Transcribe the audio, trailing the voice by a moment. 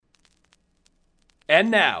And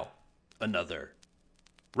now, another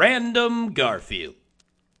Random Garfield.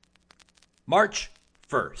 March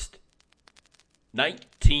 1st,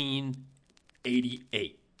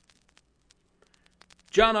 1988.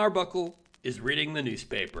 John Arbuckle is reading the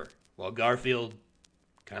newspaper while Garfield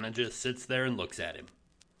kind of just sits there and looks at him.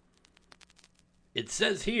 It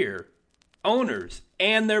says here, owners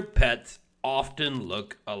and their pets often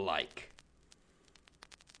look alike.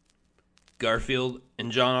 Garfield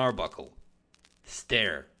and John Arbuckle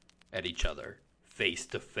stare at each other face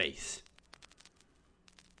to face.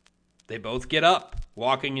 They both get up,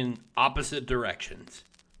 walking in opposite directions.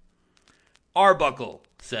 Arbuckle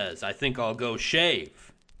says, "I think I'll go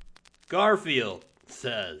shave." Garfield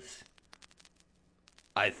says,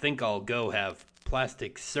 "I think I'll go have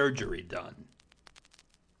plastic surgery done."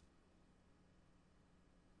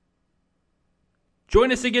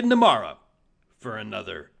 Join us again tomorrow for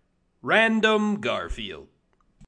another Random Garfield.